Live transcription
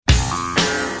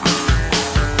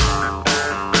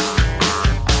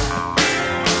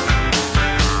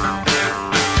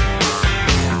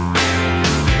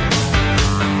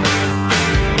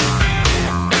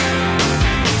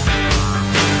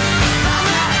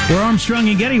We're Armstrong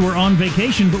and Getty. We're on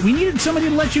vacation, but we needed somebody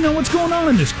to let you know what's going on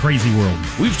in this crazy world.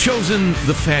 We've chosen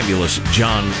the fabulous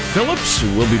John Phillips,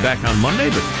 who will be back on Monday.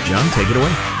 But, John, take it away.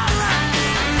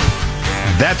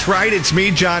 That's right. It's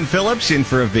me, John Phillips, in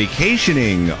for a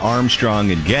vacationing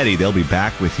Armstrong and Getty. They'll be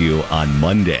back with you on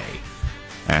Monday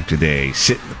after they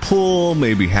sit in the pool,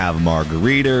 maybe have a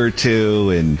margarita or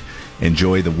two, and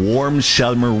enjoy the warm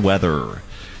summer weather.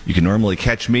 You can normally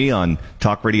catch me on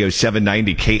Talk Radio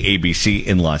 790 KABC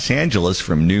in Los Angeles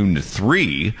from noon to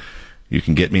 3. You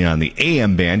can get me on the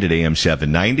AM band at AM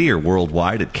 790 or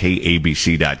worldwide at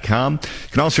KABC.com. You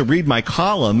can also read my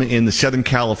column in the Southern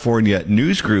California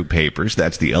News Group papers.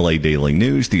 That's the LA Daily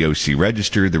News, the OC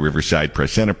Register, the Riverside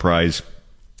Press Enterprise,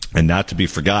 and not to be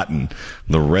forgotten,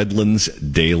 the Redlands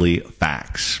Daily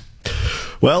Facts.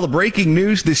 Well, the breaking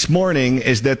news this morning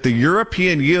is that the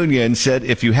European Union said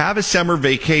if you have a summer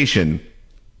vacation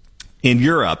in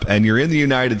Europe and you're in the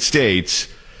United States,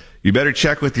 you better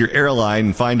check with your airline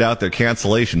and find out their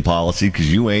cancellation policy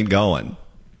because you ain't going.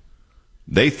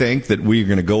 They think that we're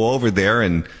going to go over there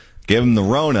and give them the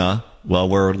Rona while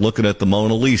we're looking at the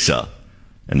Mona Lisa.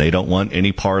 And they don't want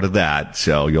any part of that,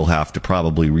 so you'll have to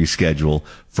probably reschedule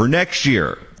for next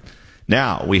year.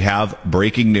 Now, we have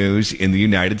breaking news in the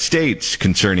United States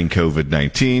concerning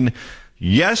COVID-19.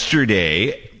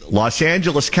 Yesterday, Los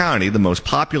Angeles County, the most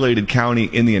populated county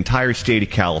in the entire state of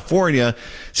California,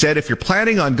 said if you're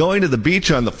planning on going to the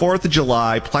beach on the 4th of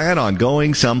July, plan on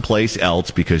going someplace else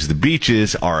because the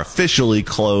beaches are officially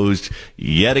closed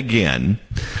yet again.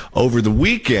 Over the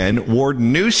weekend,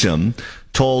 Warden Newsom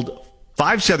told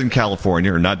 5 Southern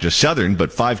California, or not just Southern,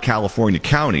 but 5 California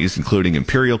counties, including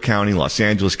Imperial County, Los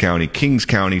Angeles County, Kings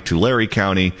County, Tulare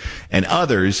County, and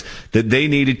others, that they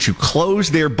needed to close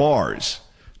their bars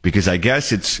because I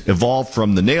guess it's evolved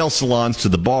from the nail salons to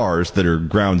the bars that are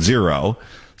ground zero.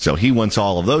 So he wants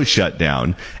all of those shut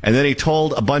down. And then he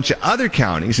told a bunch of other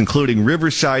counties, including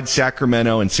Riverside,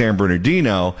 Sacramento, and San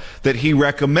Bernardino, that he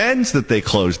recommends that they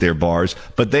close their bars,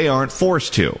 but they aren't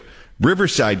forced to.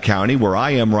 Riverside County, where I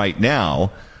am right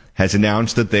now, has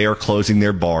announced that they are closing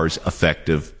their bars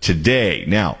effective today.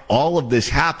 Now, all of this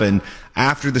happened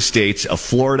after the states of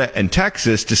Florida and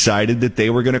Texas decided that they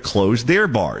were going to close their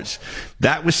bars.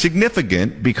 That was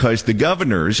significant because the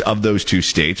governors of those two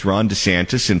states, Ron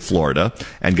DeSantis in Florida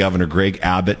and Governor Greg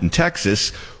Abbott in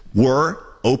Texas, were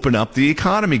open up the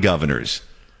economy governors.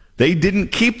 They didn't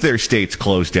keep their states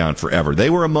closed down forever.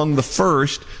 They were among the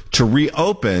first to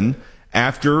reopen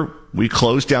after we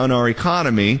closed down our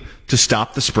economy to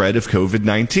stop the spread of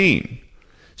COVID-19.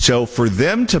 So for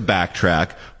them to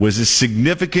backtrack was a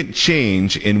significant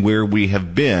change in where we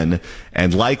have been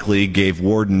and likely gave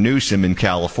Warden Newsom in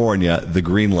California the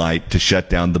green light to shut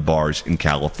down the bars in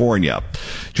California.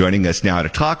 Joining us now to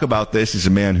talk about this is a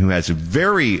man who has a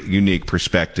very unique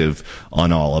perspective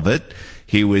on all of it.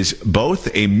 He was both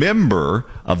a member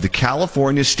of the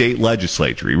California State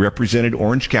Legislature. He represented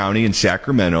Orange County and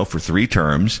Sacramento for 3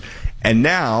 terms. And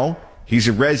now he's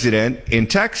a resident in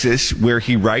Texas where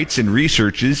he writes and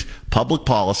researches public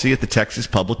policy at the Texas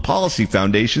Public Policy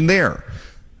Foundation there.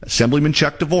 Assemblyman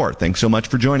Chuck DeVore, thanks so much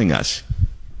for joining us.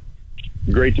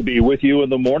 Great to be with you in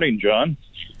the morning, John.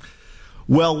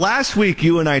 Well, last week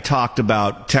you and I talked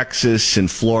about Texas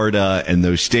and Florida and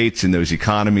those states and those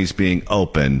economies being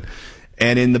open.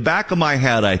 And in the back of my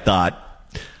head, I thought,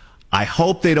 I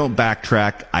hope they don't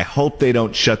backtrack. I hope they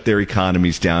don't shut their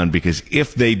economies down because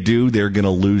if they do, they're going to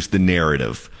lose the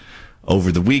narrative.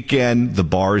 Over the weekend, the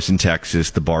bars in Texas,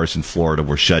 the bars in Florida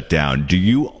were shut down. Do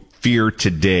you fear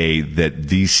today that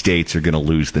these states are going to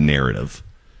lose the narrative?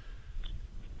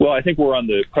 Well, I think we're on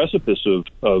the precipice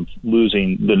of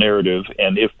losing the narrative.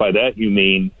 And if by that you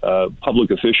mean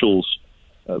public officials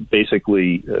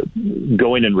basically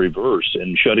going in reverse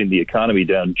and shutting the economy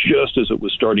down just as it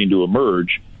was starting to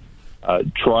emerge,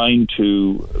 trying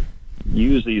to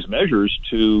use these measures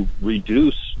to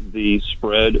reduce the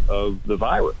spread of the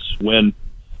virus, when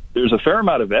there's a fair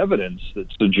amount of evidence that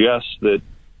suggests that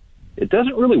it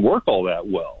doesn't really work all that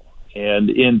well. And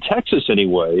in Texas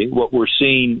anyway, what we're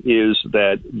seeing is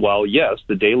that while, yes,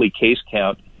 the daily case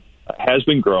count has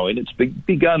been growing, it's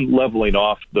begun leveling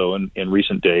off, though, in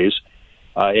recent days.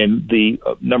 And the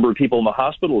number of people in the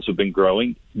hospitals have been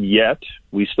growing, yet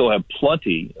we still have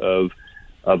plenty of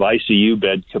ICU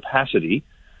bed capacity,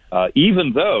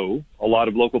 even though a lot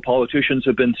of local politicians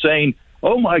have been saying,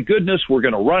 oh, my goodness, we're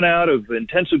going to run out of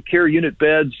intensive care unit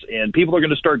beds and people are going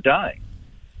to start dying.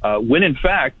 When, in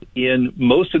fact, in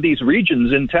most of these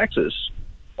regions in Texas,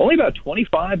 only about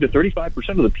 25 to 35%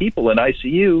 of the people in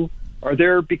ICU are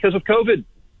there because of COVID.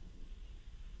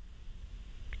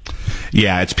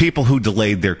 Yeah, it's people who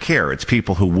delayed their care. It's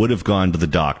people who would have gone to the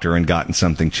doctor and gotten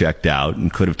something checked out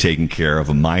and could have taken care of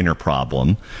a minor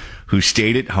problem, who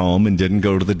stayed at home and didn't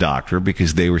go to the doctor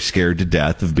because they were scared to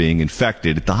death of being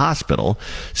infected at the hospital.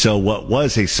 So what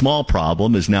was a small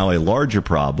problem is now a larger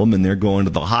problem, and they're going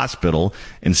to the hospital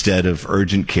instead of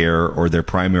urgent care or their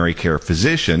primary care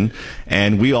physician.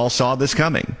 And we all saw this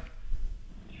coming.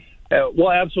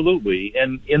 Well, absolutely.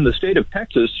 And in the state of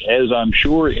Texas, as I'm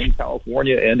sure in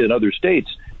California and in other states,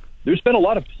 there's been a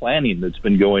lot of planning that's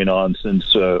been going on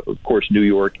since, of course, New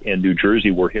York and New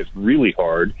Jersey were hit really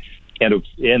hard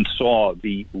and saw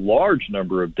the large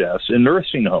number of deaths in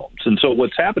nursing homes. And so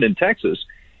what's happened in Texas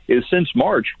is since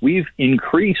March, we've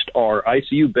increased our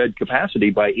ICU bed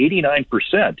capacity by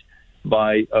 89%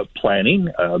 by planning,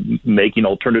 making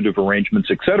alternative arrangements,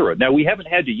 et cetera. Now, we haven't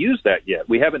had to use that yet.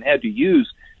 We haven't had to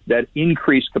use that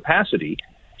increased capacity.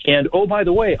 And, oh, by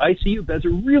the way, ICU beds are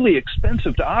really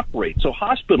expensive to operate. So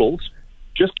hospitals,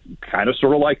 just kind of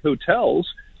sort of like hotels,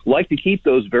 like to keep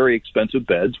those very expensive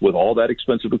beds with all that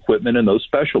expensive equipment and those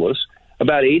specialists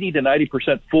about 80 to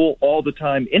 90% full all the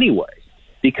time anyway.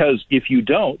 Because if you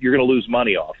don't, you're going to lose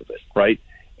money off of it, right?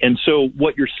 And so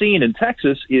what you're seeing in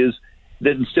Texas is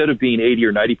that instead of being 80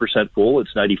 or 90% full,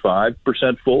 it's 95%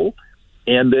 full.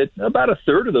 And that about a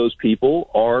third of those people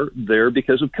are there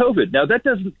because of COVID. Now, that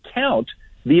doesn't count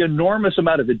the enormous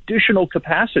amount of additional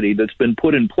capacity that's been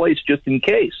put in place just in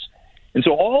case. And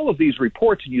so all of these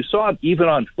reports, and you saw it even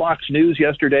on Fox News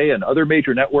yesterday and other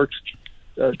major networks,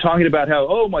 talking about how,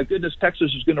 oh, my goodness,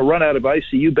 Texas is going to run out of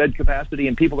ICU bed capacity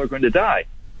and people are going to die.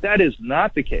 That is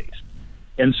not the case.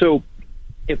 And so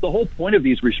if the whole point of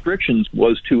these restrictions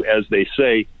was to, as they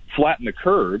say, flatten the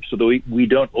curve so that we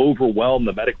don't overwhelm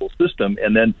the medical system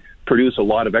and then produce a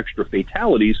lot of extra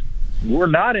fatalities, we're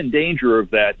not in danger of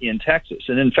that in Texas.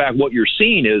 And in fact, what you're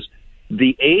seeing is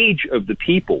the age of the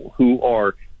people who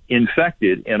are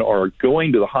infected and are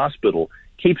going to the hospital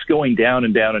keeps going down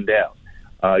and down and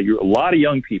down. You're a lot of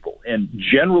young people, and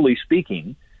generally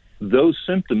speaking, those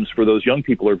symptoms for those young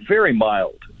people are very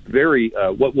mild.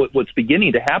 What's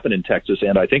beginning to happen in Texas,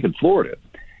 and I think in Florida,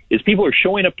 is people are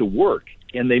showing up to work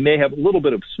and they may have a little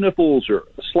bit of sniffles or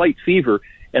a slight fever,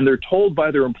 and they're told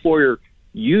by their employer,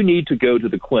 you need to go to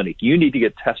the clinic, you need to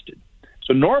get tested.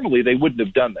 So normally they wouldn't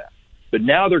have done that, but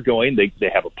now they're going, they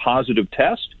have a positive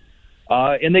test,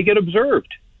 and they get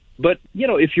observed. But, you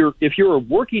know, if you're a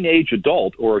working age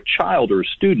adult or a child or a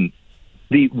student,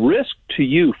 the risk to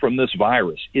you from this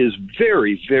virus is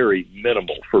very, very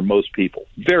minimal for most people,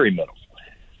 very minimal.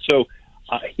 So,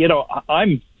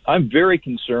 I'm very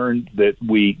concerned that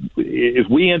if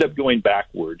we end up going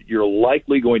backward, you're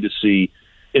likely going to see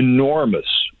enormous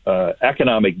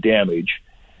economic damage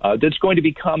that's going to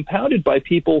be compounded by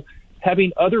people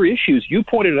having other issues. You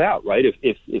pointed it out, right?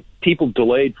 If people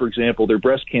delayed, for example, their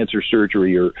breast cancer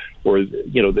surgery or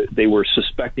they were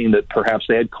suspecting that perhaps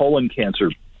they had colon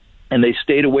cancer and they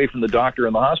stayed away from the doctor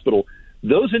in the hospital,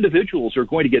 those individuals are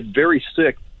going to get very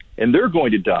sick and they're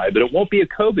going to die, but it won't be a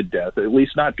COVID death, at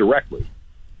least not directly.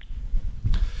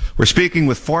 We're speaking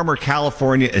with former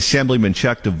California Assemblyman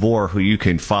Chuck DeVore, who you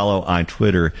can follow on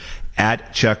Twitter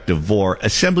at Chuck DeVore.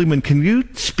 Assemblyman, can you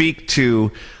speak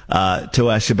to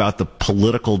us about the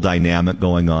political dynamic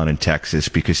going on in Texas?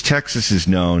 Because Texas is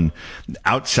known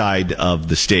outside of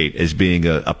the state as being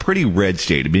a pretty red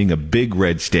state, being a big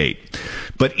red state.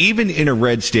 But even in a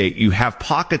red state, you have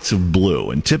pockets of blue,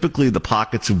 and typically the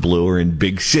pockets of blue are in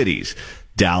big cities: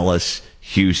 Dallas,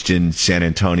 Houston, San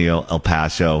Antonio, El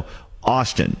Paso,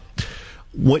 Austin.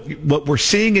 What we're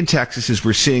seeing in Texas is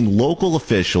we're seeing local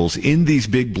officials in these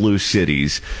big blue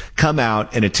cities come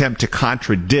out and attempt to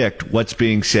contradict what's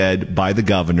being said by the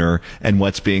governor and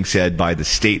what's being said by the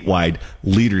statewide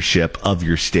leadership of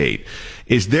your state.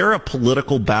 Is there a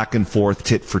political back and forth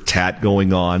tit for tat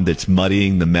going on that's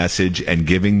muddying the message and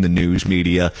giving the news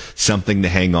media something to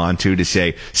hang on to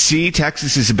say, see,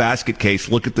 Texas is a basket case,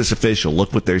 look at this official,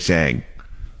 look what they're saying?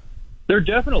 There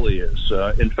definitely is.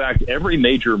 In fact, every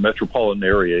major metropolitan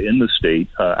area in the state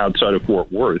outside of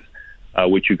Fort Worth,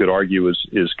 which you could argue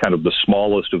is kind of the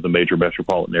smallest of the major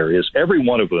metropolitan areas, every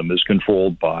one of them is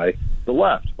controlled by the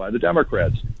left, by the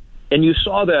Democrats. And you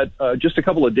saw that just a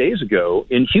couple of days ago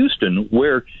in Houston,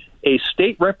 where a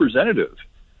state representative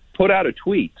put out a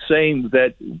tweet saying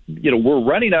that, we're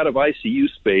running out of ICU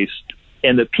space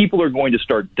and that people are going to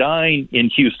start dying in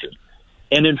Houston.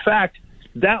 And in fact,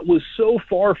 that was so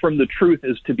far from the truth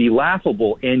as to be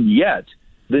laughable, and yet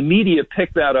the media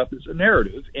picked that up as a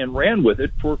narrative and ran with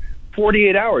it for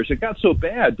 48 hours. It got so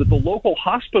bad that the local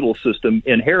hospital system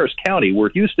in Harris County, where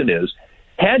Houston is,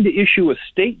 had to issue a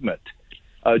statement,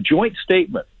 a joint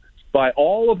statement, by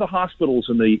all of the hospitals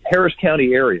in the Harris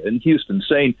County area in Houston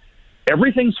saying,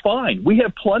 everything's fine. We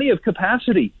have plenty of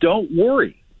capacity. Don't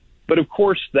worry. But, of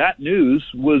course, that news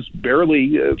was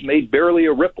made barely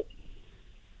a ripple.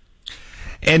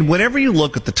 And whenever you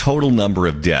look at the total number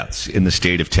of deaths in the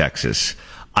state of Texas,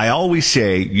 I always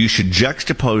say you should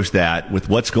juxtapose that with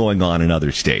what's going on in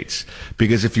other states.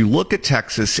 Because if you look at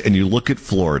Texas and you look at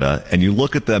Florida and you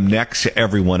look at them next to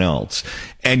everyone else,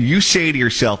 and you say to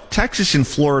yourself, Texas and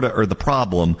Florida are the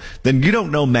problem, then you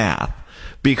don't know math.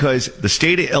 Because the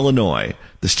state of Illinois,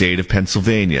 the state of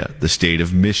Pennsylvania, the state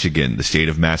of Michigan, the state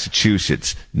of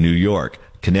Massachusetts, New York,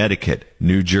 Connecticut,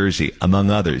 New Jersey, among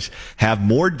others, have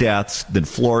more deaths than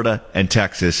Florida and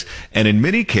Texas. And in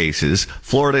many cases,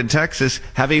 Florida and Texas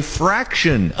have a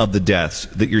fraction of the deaths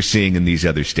that you're seeing in these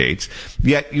other states.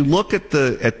 Yet you look at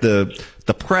the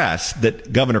press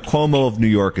that Governor Cuomo of New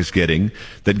York is getting,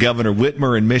 that Governor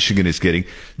Whitmer in Michigan is getting,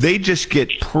 they just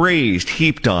get praised,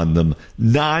 heaped on them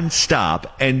nonstop.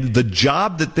 And the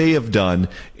job that they have done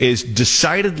is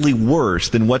decidedly worse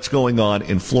than what's going on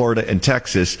in Florida and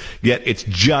Texas, yet it's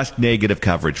just negative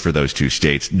coverage for those two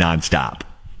states nonstop.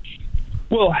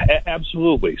 Well,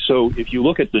 absolutely. So if you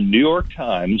look at the New York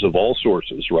Times of all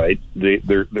sources, right,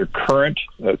 their current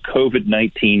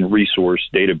COVID-19 resource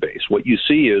database, what you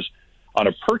see is on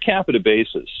a per capita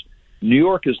basis, New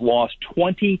York has lost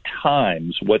 20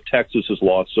 times what Texas has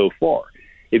lost so far.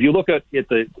 If you look at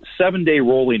the 7-day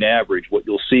rolling average, what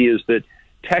you'll see is that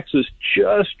Texas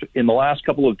just in the last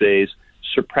couple of days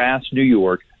surpassed New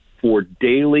York for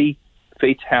daily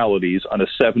fatalities on a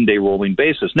 7-day rolling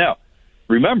basis. Now,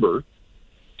 remember,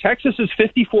 Texas is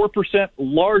 54%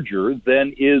 larger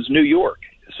than is New York.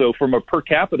 So from a per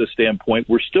capita standpoint,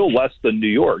 we're still less than New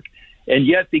York. And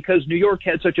yet, because New York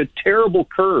had such a terrible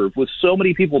curve with so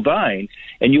many people dying,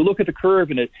 and you look at the curve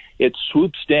and it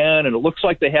swoops down and it looks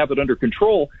like they have it under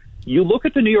control, you look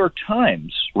at the New York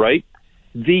Times, right?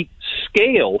 The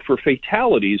scale for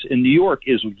fatalities in New York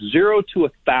is 0 to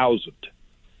 1,000.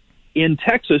 In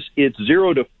Texas, it's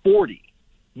 0 to 40.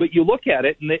 But you look at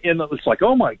it and it's like,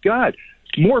 oh my God,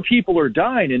 more people are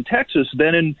dying in Texas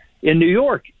than in New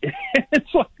York.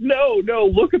 It's like, no,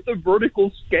 look at the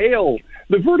vertical scale.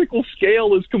 The vertical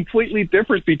scale is completely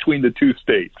different between the two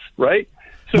states, right?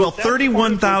 So well,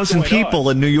 31,000 people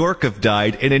in New York have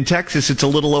died, and in Texas it's a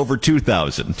little over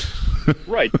 2,000.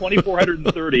 Right,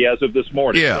 2,430 as of this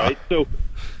morning, yeah. Right? So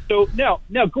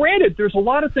now, granted, there's a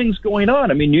lot of things going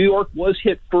on. I mean, New York was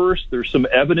hit first. There's some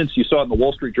evidence you saw in the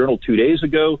Wall Street Journal 2 days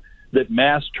ago that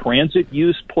mass transit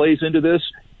use plays into this,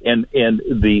 and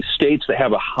the states that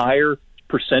have a higher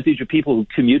percentage of people who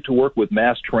commute to work with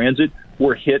mass transit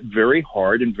were hit very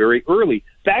hard and very early,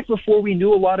 back before we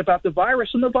knew a lot about the virus.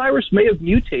 And the virus may have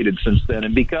mutated since then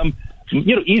and become,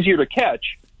 easier to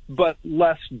catch, but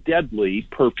less deadly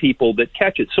per people that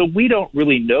catch it. So we don't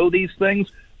really know these things.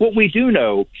 What we do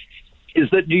know is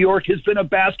that New York has been a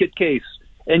basket case,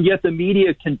 and yet the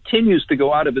media continues to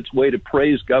go out of its way to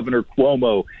praise Governor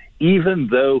Cuomo, even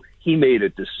though he made a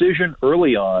decision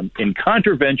early on in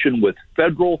contravention with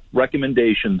federal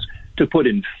recommendations to put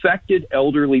infected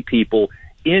elderly people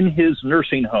in his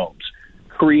nursing homes,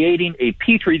 creating a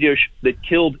petri dish that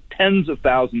killed tens of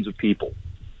thousands of people.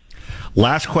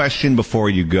 Last question before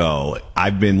you go.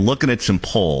 I've been looking at some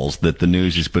polls that the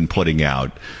news has been putting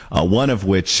out, one of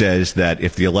which says that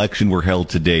if the election were held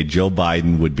today, Joe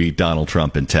Biden would beat Donald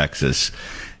Trump in Texas.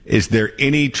 Is there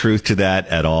any truth to that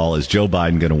at all? Is Joe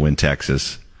Biden going to win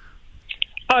Texas?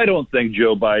 I don't think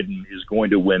Joe Biden is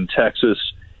going to win Texas.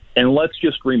 And let's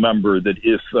just remember that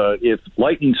if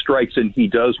lightning strikes and he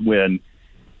does win,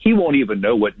 he won't even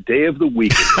know what day of the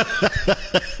week it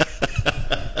is.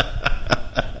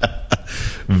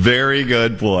 Very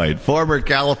good point. Former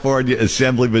California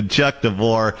Assemblyman Chuck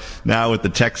DeVore, now with the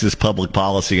Texas Public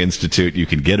Policy Institute. You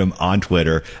can get him on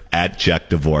Twitter at Chuck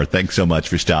DeVore. Thanks so much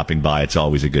for stopping by. It's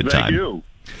always a good time. Thank you.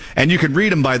 And you can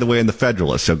read him, by the way, in the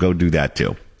Federalist, so go do that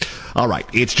too. All right.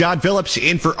 It's John Phillips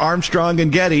in for Armstrong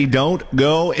and Getty. Don't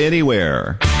go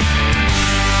anywhere.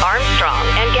 Armstrong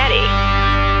and Getty.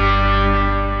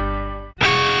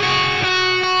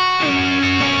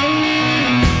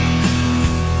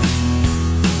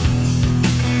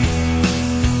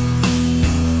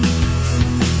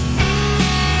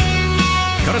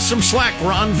 Cut us some slack.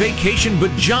 We're on vacation,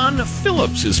 but John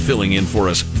Phillips is filling in for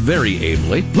us very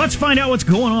ably. Let's find out what's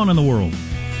going on in the world.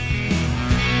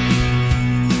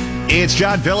 It's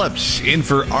John Phillips in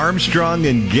for Armstrong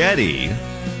and Getty.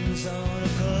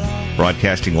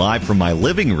 Broadcasting live from my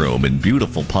living room in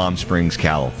beautiful Palm Springs,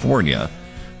 California,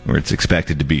 where it's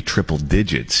expected to be triple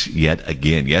digits yet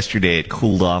again. Yesterday it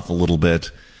cooled off a little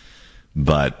bit,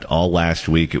 But all last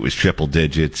week it was triple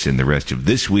digits, and the rest of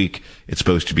this week it's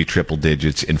supposed to be triple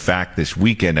digits. In fact, this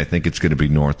weekend I think it's going to be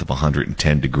north of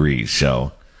 110 degrees,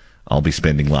 so I'll be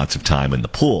spending lots of time in the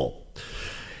pool.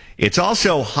 It's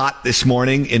also hot this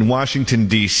morning in Washington,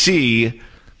 D.C.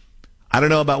 I don't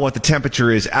know about what the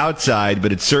temperature is outside,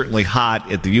 but it's certainly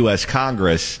hot at the U.S.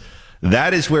 Congress.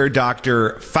 That is where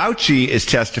Dr. Fauci is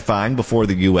testifying before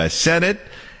the U.S. Senate.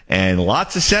 And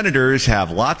lots of senators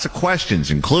have lots of questions,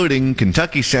 including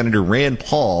Kentucky Senator Rand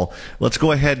Paul. Let's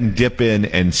go ahead and dip in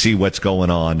and see what's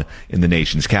going on in the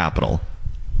nation's capital.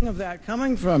 Of that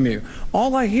coming from you.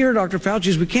 All I hear, Dr. Fauci,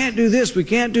 is we can't do this, we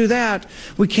can't do that,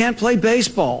 we can't play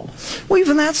baseball. Well,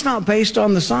 even that's not based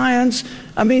on the science.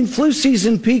 I mean, flu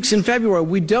season peaks in February.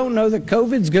 We don't know that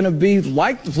COVID's going to be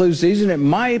like the flu season. It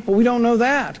might, but we don't know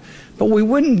that. But we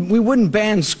wouldn't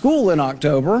ban school in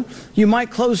October. You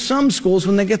might close some schools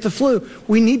when they get the flu.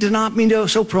 We need to not be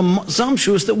so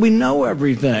presumptuous that we know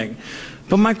everything.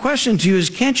 But my question to you is,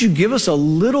 can't you give us a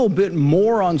little bit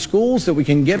more on schools that we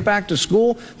can get back to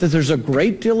school, that there's a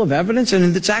great deal of evidence,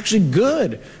 and it's actually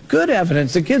good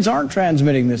evidence that kids aren't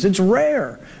transmitting this. It's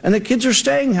rare, and that kids are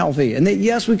staying healthy, and that,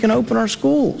 yes, we can open our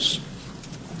schools.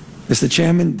 Mr.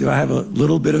 Chairman, do I have a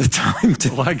little bit of time to...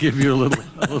 Well, I give you a little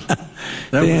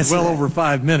that was well over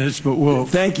 5 minutes, but we'll...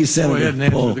 Thank you, Senator Go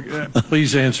ahead and Paul.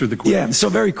 Please answer the question. Yeah, so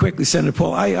very quickly, Senator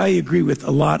Paul, I agree with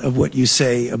a lot of what you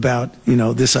say about,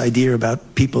 this idea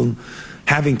about people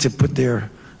having to put their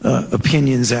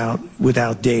opinions out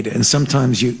without data. And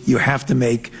sometimes you have to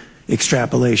make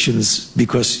extrapolations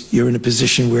because you're in a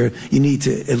position where you need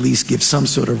to at least give some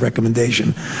sort of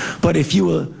recommendation. But if you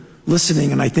were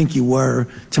listening, and I think you were,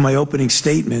 to my opening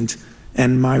statement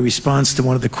and my response to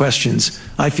one of the questions,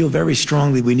 I feel very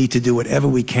strongly we need to do whatever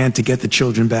we can to get the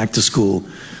children back to school.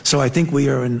 So I think we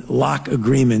are in lock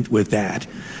agreement with that.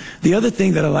 The other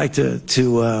thing that I'd like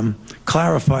to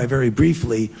clarify very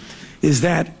briefly is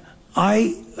that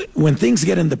when things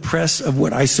get in the press of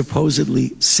what I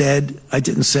supposedly said, I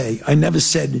didn't say. I never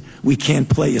said we can't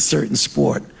play a certain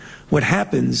sport. What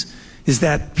happens is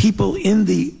that people in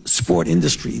the sport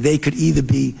industry, they could either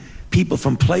be people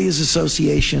from Players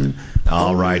Association.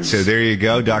 All right, so there you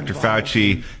go. Dr.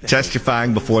 Fauci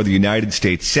testifying before the United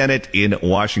States Senate in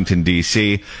Washington,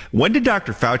 D.C. When did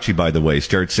Dr. Fauci, by the way,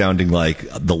 start sounding like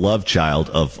the love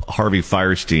child of Harvey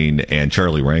Fierstein and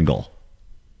Charlie Rangel?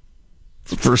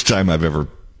 It's the first time I've ever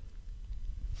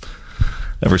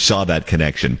saw that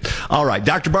connection. All right,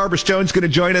 Dr. Barbara Stone's going to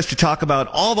join us to talk about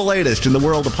all the latest in the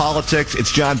world of politics.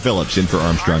 It's John Phillips in for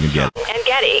Armstrong and Getty. And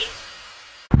Getty.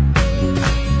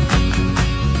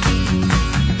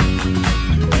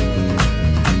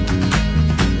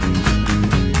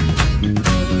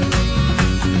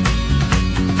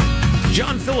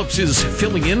 John Phillips is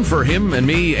filling in for him and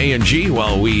me, A&G,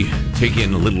 while we take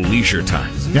in a little leisure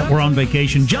time. Yeah, we're on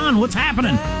vacation. John, what's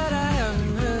happening?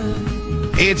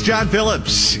 It's John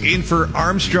Phillips in for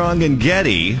Armstrong and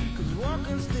Getty,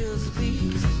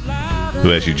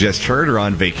 who, as you just heard, are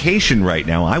on vacation right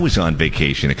now. I was on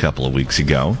vacation a couple of weeks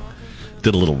ago.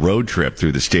 Did a little road trip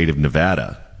through the state of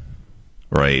Nevada.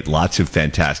 Right, lots of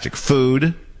fantastic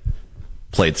food.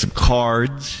 Played some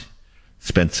cards.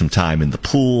 Spent some time in the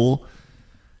pool.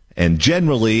 And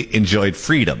generally enjoyed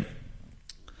freedom.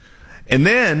 And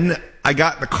then I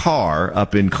got in the car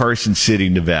up in Carson City,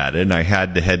 Nevada, and I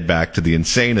had to head back to the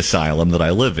insane asylum that I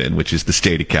live in, which is the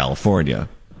state of California.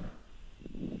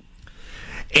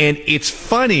 And it's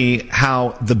funny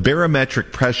how the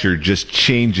barometric pressure just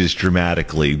changes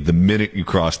dramatically the minute you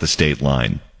cross the state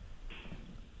line.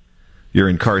 You're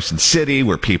in Carson City,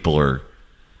 where people are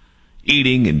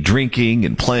eating and drinking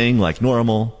and playing like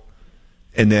normal.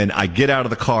 And then I get out of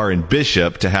the car in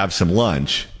Bishop to have some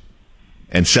lunch.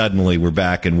 And suddenly we're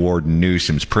back in Warden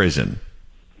Newsom's prison.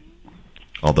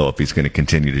 Although if he's going to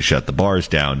continue to shut the bars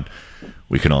down,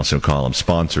 we can also call him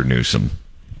Sponsor Newsom.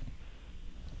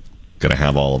 Going to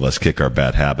have all of us kick our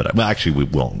bad habit. Well, actually, we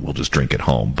won't. We'll just drink at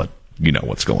home, but you know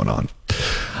what's going on.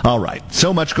 All right.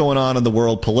 So much going on in the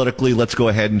world politically. Let's go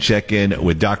ahead and check in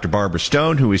with Dr. Barbara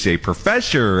Stone, who is a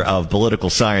professor of political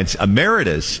science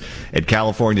emeritus at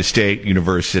California State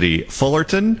University,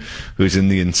 Fullerton, who's in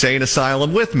the insane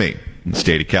asylum with me in the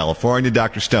state of California.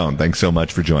 Dr. Stone, thanks so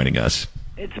much for joining us.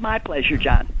 It's my pleasure,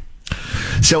 John.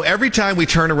 So every time we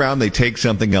turn around, they take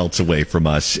something else away from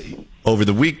us. Over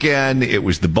the weekend, it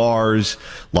was the bars.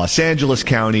 Los Angeles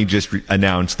County just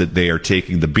announced that they are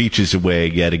taking the beaches away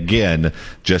yet again,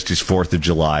 just as 4th of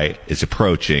July is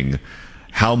approaching.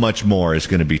 How much more is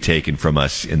going to be taken from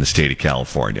us in the state of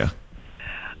California?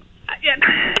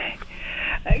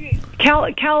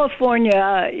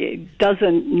 California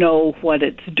doesn't know what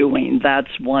it's doing.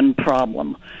 That's one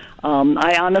problem.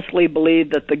 I honestly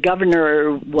believe that the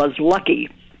governor was lucky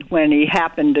when he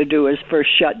happened to do his first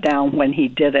shutdown when he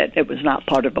did it. It was not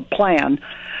part of a plan.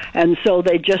 And so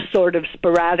they just sort of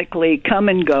sporadically come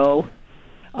and go.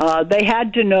 They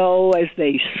had to know as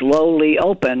they slowly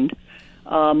opened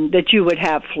that you would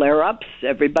have flare-ups.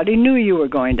 Everybody knew you were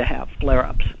going to have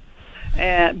flare-ups.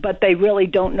 But they really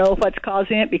don't know what's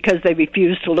causing it because they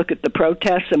refuse to look at the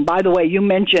protests. And by the way, you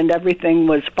mentioned everything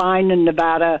was fine in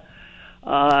Nevada.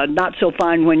 Not so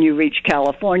fine when you reach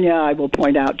California. I will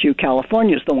point out to you,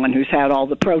 California is the one who's had all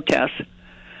the protests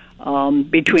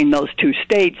between those two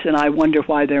states, and I wonder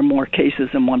why there are more cases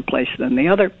in one place than the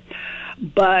other.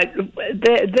 But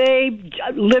they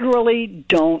literally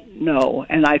don't know,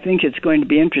 and I think it's going to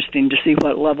be interesting to see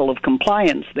what level of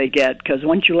compliance they get, because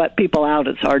once you let people out,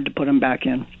 it's hard to put them back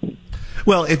in.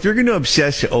 Well, if you're going to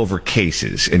obsess over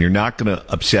cases and you're not going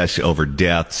to obsess over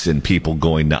deaths and people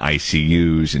going to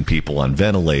ICUs and people on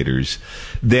ventilators,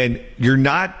 then you're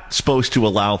not supposed to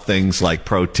allow things like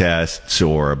protests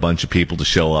or a bunch of people to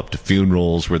show up to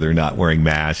funerals where they're not wearing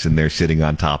masks and they're sitting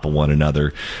on top of one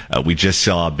another. We just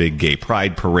saw a big gay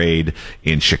pride parade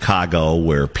in Chicago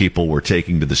where people were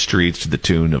taking to the streets to the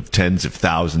tune of tens of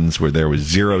thousands where there was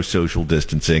zero social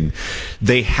distancing.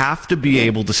 They have to be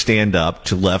able to stand up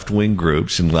to left-wing groups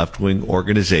and left-wing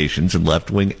organizations and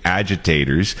left-wing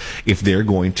agitators if they're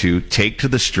going to take to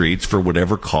the streets for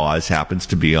whatever cause happens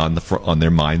to be on their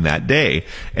mind that day.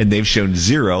 And they've shown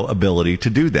zero ability to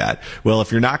do that. Well,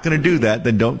 if you're not going to do that,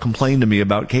 then don't complain to me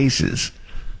about cases.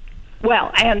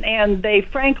 Well, and they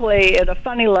frankly, at a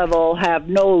funny level, have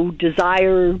no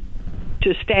desire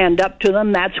to stand up to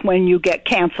them. That's when you get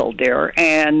canceled there,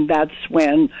 and that's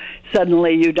when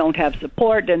suddenly you don't have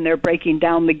support, and they're breaking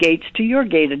down the gates to your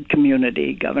gated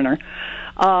community, Governor.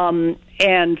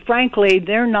 And frankly,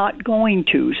 they're not going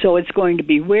to. So it's going to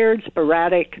be weird,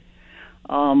 sporadic,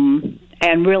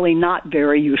 and really not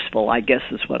very useful, I guess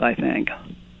is what I think.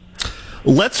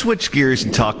 Let's switch gears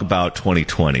and talk about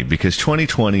 2020, because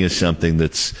 2020 is something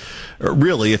that's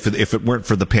really, if it weren't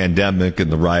for the pandemic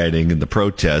and the rioting and the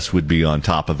protests, would be on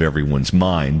top of everyone's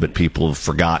mind. But people have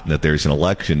forgotten that there's an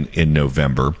election in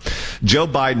November. Joe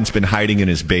Biden's been hiding in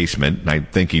his basement, and I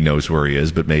think he knows where he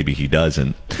is, but maybe he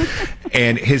doesn't.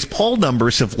 And his poll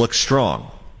numbers have looked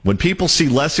strong. When people see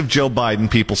less of Joe Biden,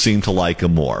 people seem to like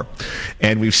him more.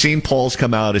 And we've seen polls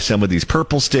come out of some of these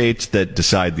purple states that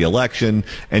decide the election,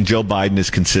 and Joe Biden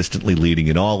is consistently leading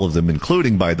in all of them,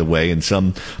 including, by the way, in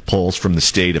some polls from the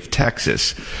state of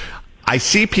Texas. I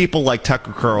see people like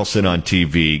Tucker Carlson on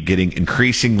TV getting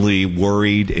increasingly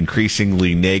worried,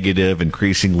 increasingly negative,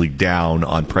 increasingly down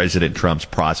on President Trump's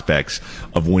prospects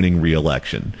of winning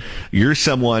re-election. You're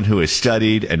someone who has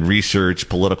studied and researched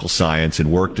political science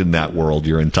and worked in that world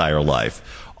your entire life.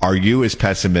 Are you as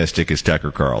pessimistic as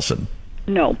Tucker Carlson?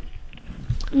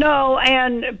 No,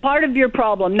 and part of your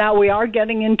problem, now we are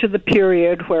getting into the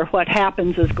period where what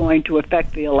happens is going to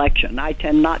affect the election. I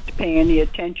tend not to pay any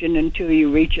attention until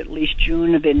you reach at least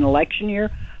June of an election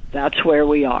year. That's where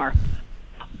we are.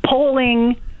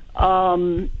 Polling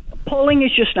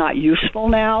is just not useful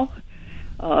now.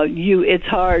 It's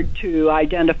hard to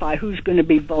identify who's going to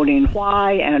be voting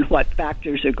why and what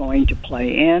factors are going to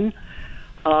play in.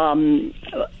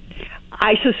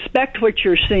 I suspect what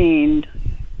you're seeing,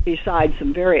 besides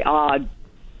some very odd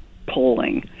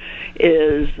polling,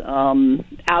 is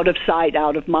out of sight,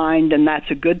 out of mind, and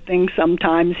that's a good thing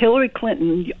sometimes. Hillary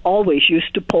Clinton always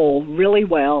used to poll really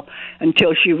well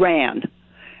until she ran,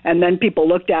 and then people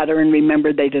looked at her and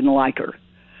remembered they didn't like her.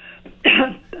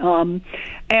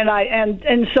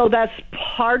 And so that's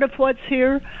part of what's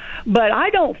here, but I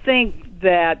don't think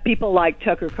that people like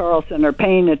Tucker Carlson are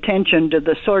paying attention to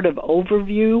the sort of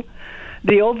overview.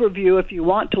 The overview, if you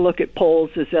want to look at polls,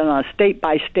 is in a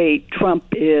state-by-state. Trump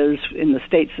is, in the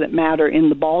states that matter, in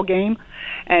the ball game,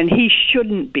 and he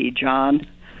shouldn't be, John.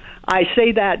 I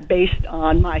say that based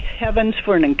on, my heavens,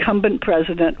 for an incumbent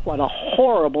president, what a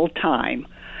horrible time.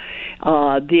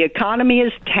 The economy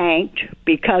is tanked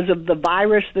because of the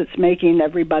virus that's making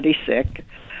everybody sick.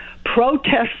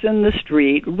 Protests in the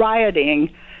street, rioting.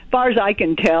 As far as I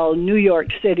can tell, New York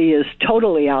City is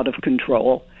totally out of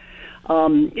control.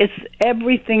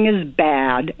 Everything is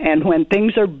bad, and when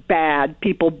things are bad,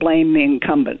 people blame the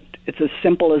incumbent. It's as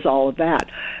simple as all of that.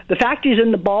 The fact he's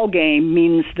in the ball game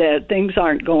means that things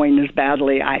aren't going as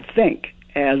badly, I think,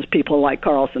 as people like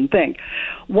Carlson think.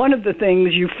 One of the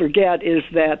things you forget is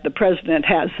that the president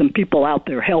has some people out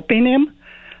there helping him.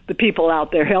 The people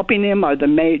out there helping him are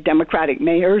the Democratic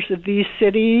mayors of these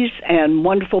cities and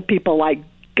wonderful people like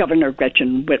Governor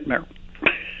Gretchen Whitmer.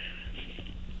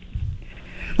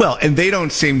 Well, and they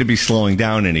don't seem to be slowing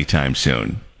down anytime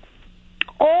soon.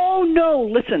 Oh, Oh,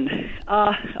 listen.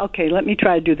 Okay, let me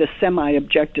try to do this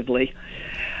semi-objectively.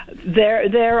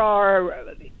 There are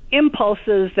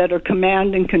impulses that are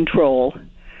command and control,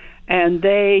 and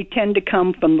they tend to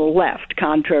come from the left,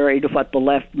 contrary to what the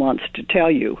left wants to tell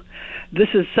you. This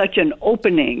is such an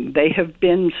opening. They have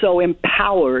been so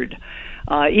empowered.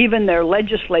 Even their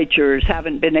legislatures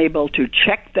haven't been able to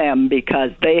check them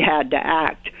because they had to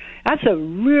act. That's a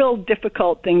real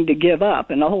difficult thing to give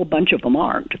up, and a whole bunch of them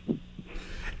aren't.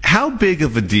 How big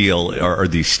of a deal are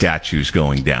these statues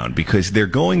going down? Because they're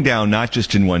going down not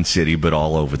just in one city, but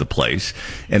all over the place.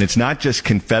 And it's not just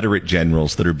Confederate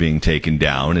generals that are being taken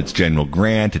down. It's General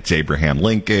Grant, it's Abraham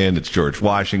Lincoln, it's George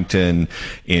Washington.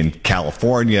 In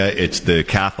California, it's the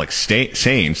Catholic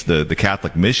saints, the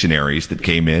Catholic missionaries that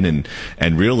came in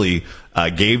and really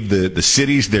gave the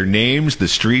cities their names, the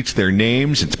streets their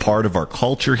names. It's part of our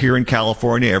culture here in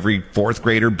California. Every fourth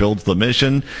grader builds the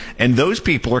mission, and those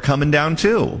people are coming down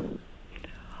too.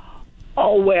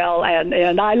 Oh, well,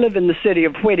 and I live in the city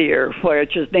of Whittier,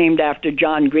 which is named after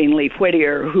John Greenleaf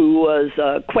Whittier, who was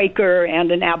a Quaker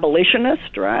and an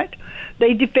abolitionist, right?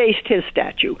 They defaced his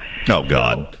statue. Oh,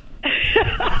 God.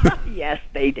 Yes,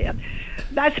 they did.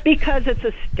 That's because it's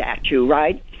a statue,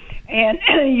 right? And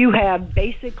you have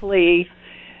basically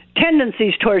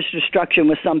tendencies towards destruction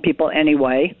with some people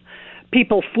anyway.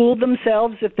 People fool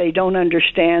themselves if they don't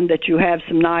understand that you have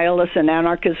some nihilists and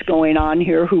anarchists going on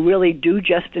here who really do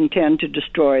just intend to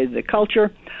destroy the culture.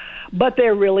 But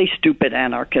they're really stupid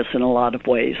anarchists in a lot of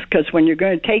ways, because when you're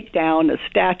going to take down a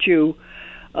statue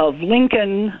of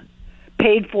Lincoln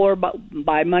paid for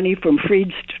by money from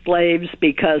freed slaves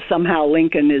because somehow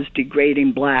Lincoln is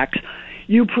degrading blacks,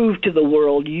 you prove to the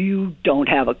world you don't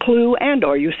have a clue and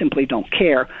or you simply don't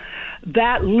care.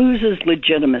 That loses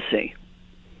legitimacy.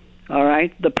 All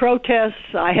right? The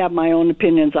protests, I have my own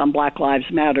opinions on Black Lives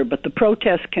Matter, but the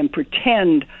protests can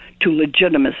pretend to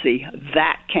legitimacy.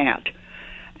 That can't.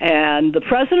 And the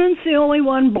president's the only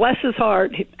one, bless his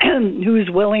heart, who's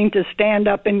willing to stand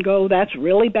up and go, that's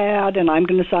really bad, and I'm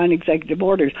going to sign executive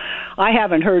orders. I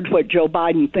haven't heard what Joe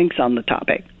Biden thinks on the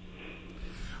topic.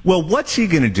 Well, what's he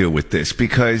going to do with this?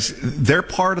 Because they're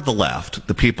part of the left,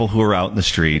 the people who are out in the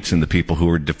streets and the people who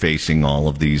are defacing all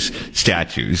of these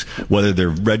statues. Whether they're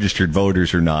registered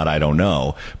voters or not, I don't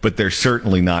know. But they're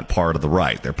certainly not part of the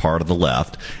right. They're part of the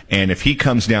left. And if he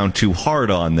comes down too hard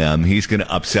on them, he's going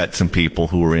to upset some people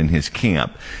who are in his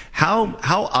camp. How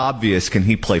obvious can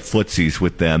he play footsies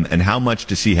with them, and how much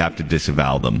does he have to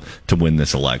disavow them to win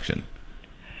this election?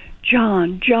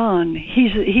 John,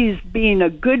 he's being a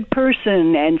good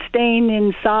person and staying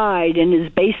inside in his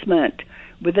basement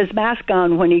with his mask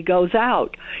on when he goes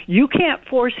out. You can't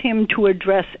force him to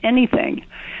address anything.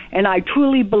 And I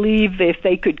truly believe if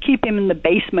they could keep him in the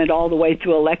basement all the way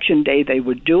through Election Day, they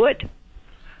would do it.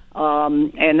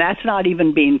 And that's not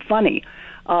even being funny.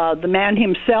 The man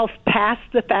himself, past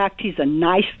the fact he's a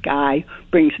nice guy,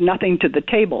 brings nothing to the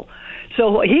table.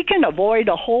 So he can avoid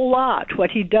a whole lot.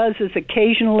 What he does is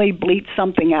occasionally bleat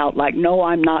something out like, no,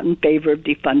 I'm not in favor of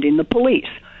defunding the police.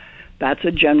 That's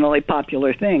a generally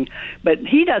popular thing. But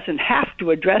he doesn't have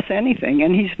to address anything,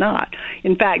 and he's not.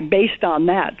 In fact, based on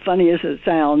that, funny as it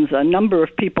sounds, a number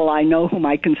of people I know whom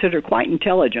I consider quite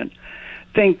intelligent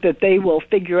think that they will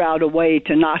figure out a way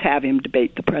to not have him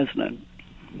debate the president.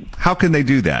 How can they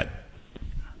do that?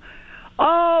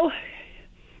 Oh,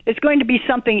 it's going to be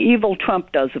something evil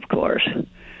Trump does, of course.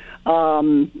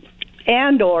 I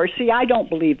don't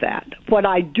believe that. What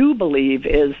I do believe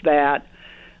is that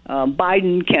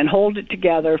Biden can hold it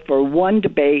together for one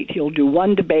debate. He'll do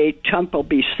one debate. Trump will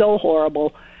be so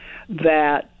horrible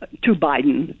to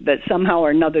Biden that somehow or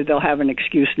another they'll have an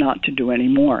excuse not to do any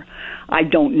more. I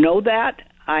don't know that.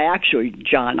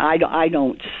 John, I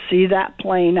don't see that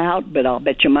playing out, but I'll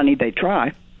bet you money they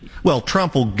try. Well,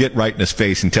 Trump will get right in his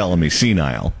face and tell him he's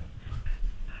senile.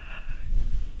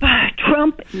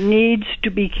 Trump needs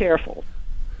to be careful.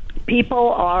 People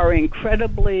are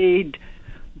incredibly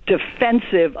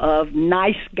defensive of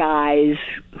nice guys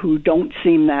who don't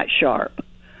seem that sharp.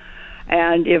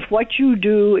 And if what you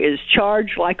do is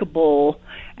charge like a bull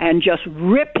and just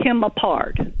rip him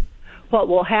apart, what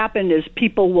will happen is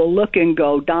people will look and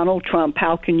go, Donald Trump,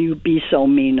 how can you be so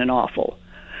mean and awful?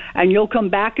 And you'll come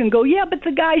back and go, yeah, but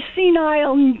the guy's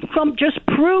senile, and Trump just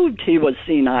proved he was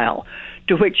senile.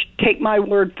 To which, take my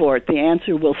word for it, the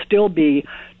answer will still be,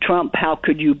 Trump, how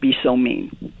could you be so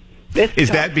mean? Is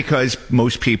that because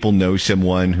most people know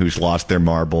someone who's lost their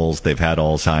marbles, they've had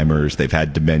Alzheimer's, they've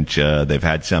had dementia, they've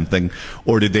had something?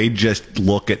 Or do they just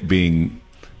look at being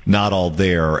not all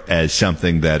there as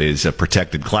something that is a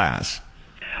protected class?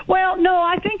 Well, no,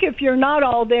 I think if you're not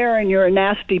all there and you're a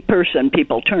nasty person,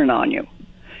 people turn on you.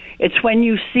 It's when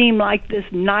you seem like this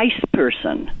nice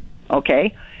person,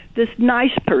 okay? This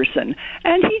nice person.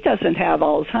 And he doesn't have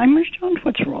Alzheimer's. John,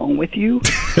 what's wrong with you?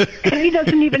 And he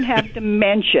doesn't even have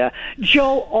dementia.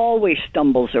 Joe always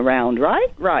stumbles around,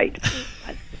 right? Right.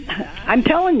 I'm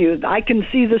telling you, I can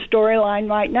see the storyline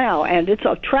right now, and it's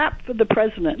a trap for the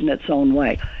president in its own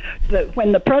way.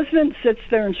 When the president sits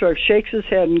there and sort of shakes his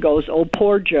head and goes, oh,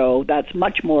 poor Joe, that's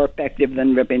much more effective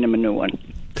than ripping him a new one.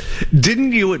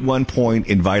 Didn't you at one point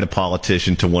invite a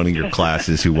politician to one of your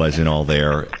classes who wasn't all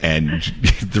there, and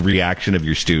the reaction of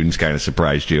your students kind of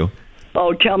surprised you?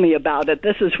 Oh, tell me about it.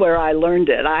 This is where I learned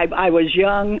it. I was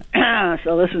young,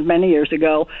 so this is many years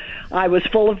ago. I was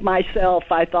full of myself.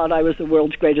 I thought I was the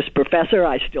world's greatest professor.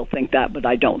 I still think that, but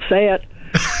I don't say it.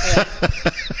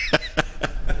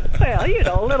 Well, you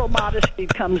know, a little modesty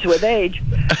comes with age.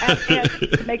 And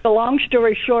to make a long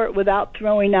story short, without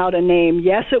throwing out a name,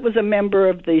 yes, it was a member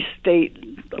of the state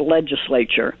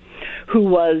legislature who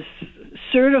was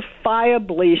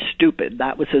certifiably stupid.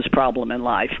 That was his problem in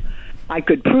life. I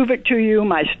could prove it to you.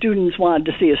 My students wanted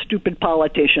to see a stupid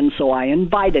politician, so I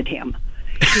invited him.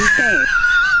 He came.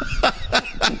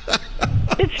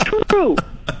 It's true.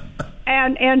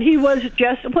 And he was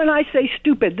just, when I say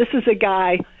stupid, this is a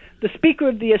guy, the Speaker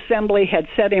of the Assembly had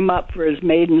set him up for his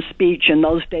maiden speech. In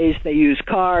those days, they used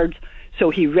cards. So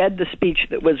he read the speech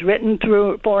that was written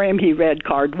through for him. He read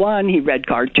card 1, he read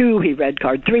card 2, he read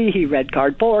card 3, he read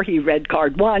card 4, he read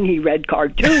card 1, he read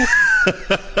card 2.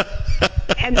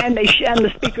 and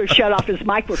the speaker shut off his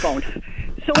microphone.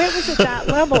 So it was at that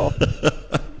level.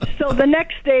 So the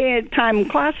next day at time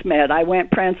class met, I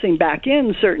went prancing back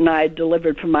in, certain I had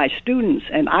delivered for my students.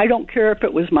 And I don't care if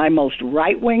it was my most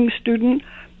right-wing student,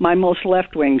 my most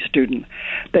left-wing student.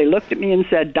 They looked at me and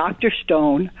said, Dr.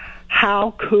 Stone,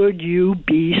 how could you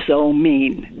be so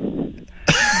mean?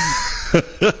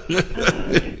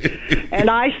 And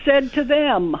I said to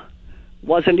them,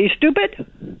 wasn't he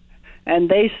stupid? And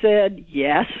they said,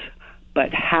 yes,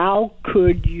 but how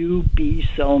could you be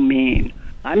so mean?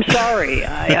 I'm sorry.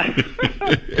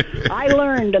 I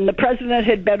learned, and the president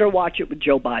had better watch it with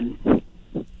Joe Biden.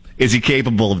 Is he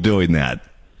capable of doing that?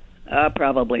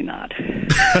 Probably not.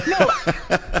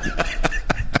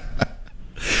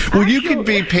 Well, you could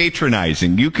be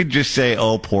patronizing. You could just say,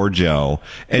 oh, poor Joe,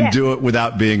 and do it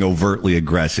without being overtly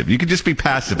aggressive. You could just be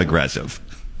passive-aggressive.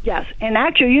 Yes, and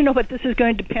actually, you know what this is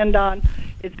going to depend on?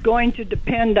 It's going to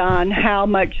depend on how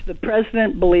much the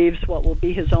president believes what will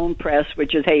be his own press,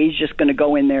 which is, hey, he's just going to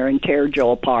go in there and tear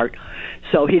Joe apart,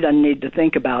 so he doesn't need to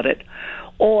think about it.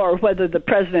 Or whether the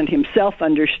president himself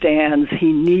understands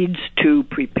he needs to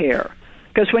prepare.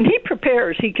 Because when he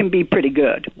prepares, he can be pretty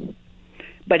good.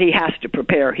 But he has to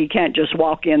prepare. He can't just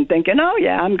walk in thinking, oh,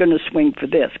 yeah, I'm going to swing for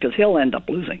this, because he'll end up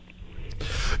losing.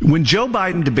 When Joe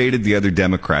Biden debated the other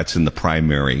Democrats in the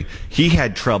primary, he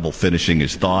had trouble finishing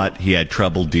his thought. He had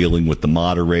trouble dealing with the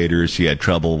moderators. He had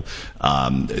trouble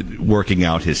working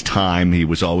out his time. He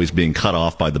was always being cut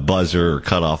off by the buzzer or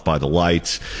cut off by the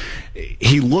lights.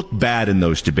 He looked bad in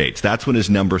those debates. That's when his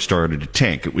number started to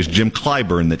tank. It was Jim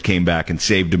Clyburn that came back and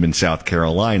saved him in South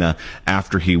Carolina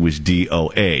after he was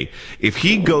DOA. If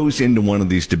he goes into one of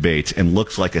these debates and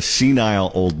looks like a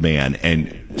senile old man,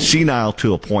 and senile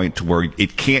to a point to where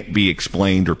it can't be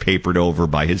explained or papered over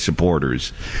by his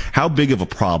supporters, how big of a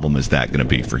problem is that going to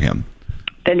be for him?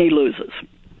 Then he loses.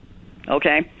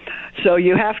 Okay? So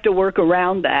you have to work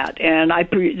around that, and I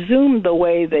presume the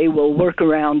way they will work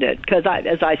around it, because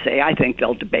as I say, I think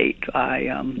they'll debate.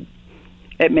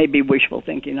 It may be wishful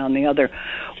thinking on the other.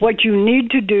 What you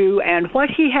need to do, and what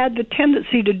he had the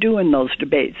tendency to do in those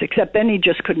debates, except then he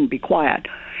just couldn't be quiet,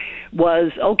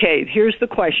 was, okay, here's the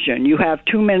question. You have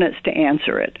 2 minutes to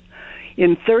answer it.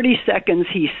 In 30 seconds,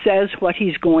 he says what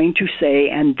he's going to say,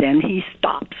 and then he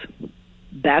stops.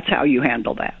 That's how you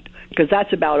handle that, because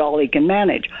that's about all he can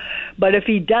manage. But if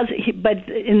he does, but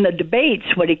in the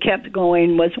debates, what he kept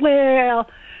going was, well,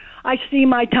 I see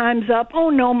my time's up. Oh,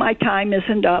 no, my time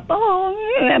isn't up.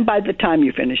 Oh, and by the time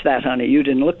you finish that, honey, you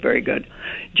didn't look very good.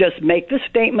 Just make the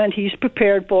statement he's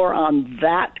prepared for on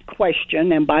that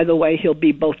question. And by the way, he'll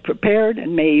be both prepared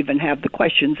and may even have the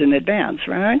questions in advance,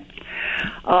 right?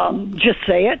 Just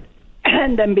say it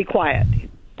and then be quiet.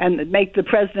 And make the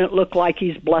president look like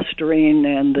he's blustering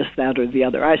and this, that, or the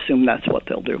other. I assume that's what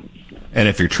they'll do. And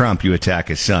if you're Trump, you attack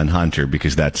his son, Hunter,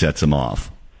 because that sets him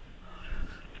off.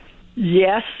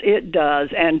 Yes, it does.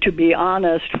 And to be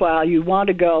honest, while you want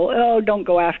to go, oh, don't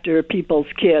go after people's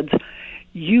kids,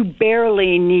 you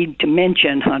barely need to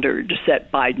mention Hunter to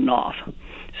set Biden off.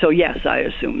 So, yes, I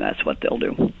assume that's what they'll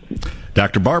do.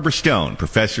 Dr. Barbara Stone,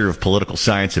 Professor of Political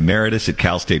Science Emeritus at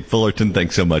Cal State Fullerton,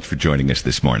 thanks so much for joining us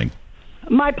this morning.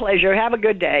 My pleasure. Have a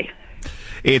good day.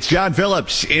 It's John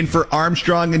Phillips in for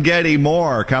Armstrong and Getty.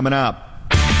 More coming up.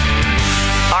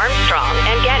 Armstrong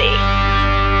and Getty.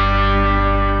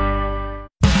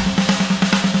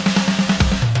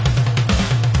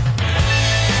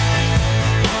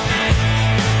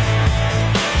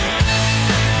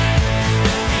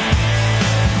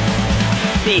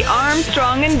 The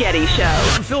Armstrong and Getty Show.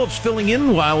 John Phillips filling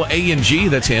in while A&G,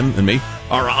 that's him and me,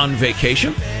 are on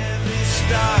vacation.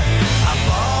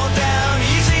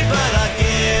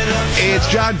 It's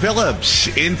John Phillips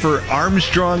in for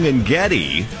Armstrong and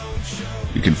Getty.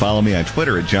 You can follow me on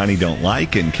Twitter at Johnny Don't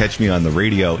Like and catch me on the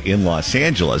radio in Los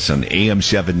Angeles on AM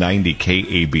 790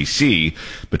 KABC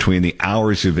between the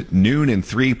hours of noon and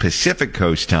 3 Pacific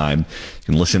Coast time. You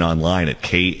can listen online at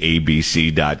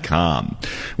KABC.com.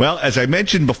 Well, as I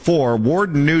mentioned before,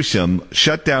 Warden Newsom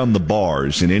shut down the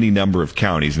bars in any number of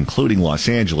counties, including Los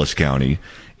Angeles County,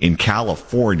 in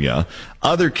California.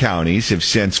 Other counties have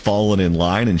since fallen in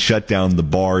line and shut down the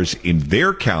bars in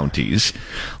their counties.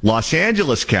 Los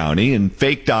Angeles County and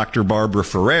fake Dr. Barbara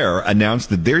Ferrer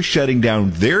announced that they're shutting down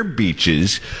their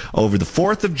beaches over the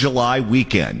 4th of July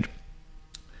weekend.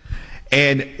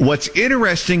 And what's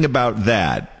interesting about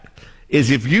that is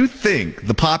if you think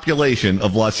the population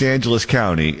of Los Angeles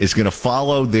County is going to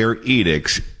follow their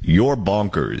edicts, you're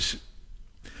bonkers.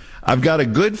 I've got a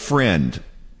good friend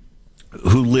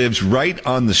who lives right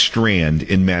on the Strand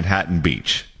in Manhattan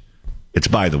Beach. It's,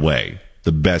 by the way,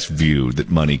 the best view that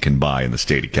money can buy in the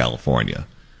state of California.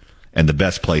 And the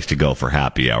best place to go for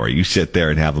happy hour. You sit there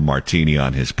and have a martini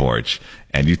on his porch,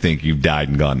 and you think you've died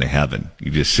and gone to heaven.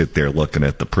 You just sit there looking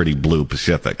at the pretty blue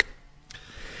Pacific.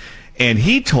 And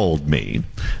he told me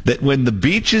that when the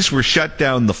beaches were shut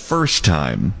down the first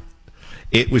time,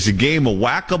 it was a game of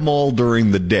whack-a-mole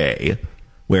during the day,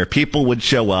 where people would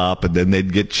show up and then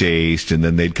they'd get chased and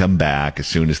then they'd come back as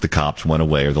soon as the cops went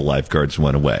away or the lifeguards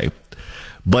went away.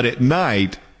 But at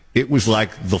night, it was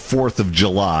like the 4th of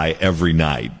July every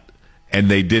night, and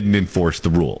they didn't enforce the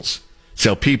rules.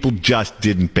 So people just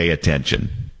didn't pay attention.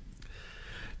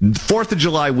 4th of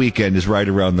July weekend is right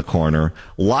around the corner.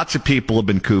 Lots of people have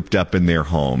been cooped up in their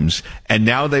homes, and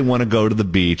now they want to go to the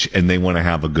beach and they want to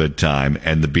have a good time,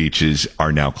 and the beaches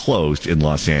are now closed in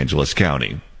Los Angeles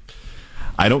County.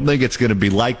 I don't think it's going to be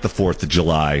like the 4th of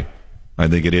July. I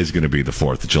think it is going to be the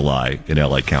 4th of July in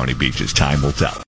LA County beaches. Time will tell.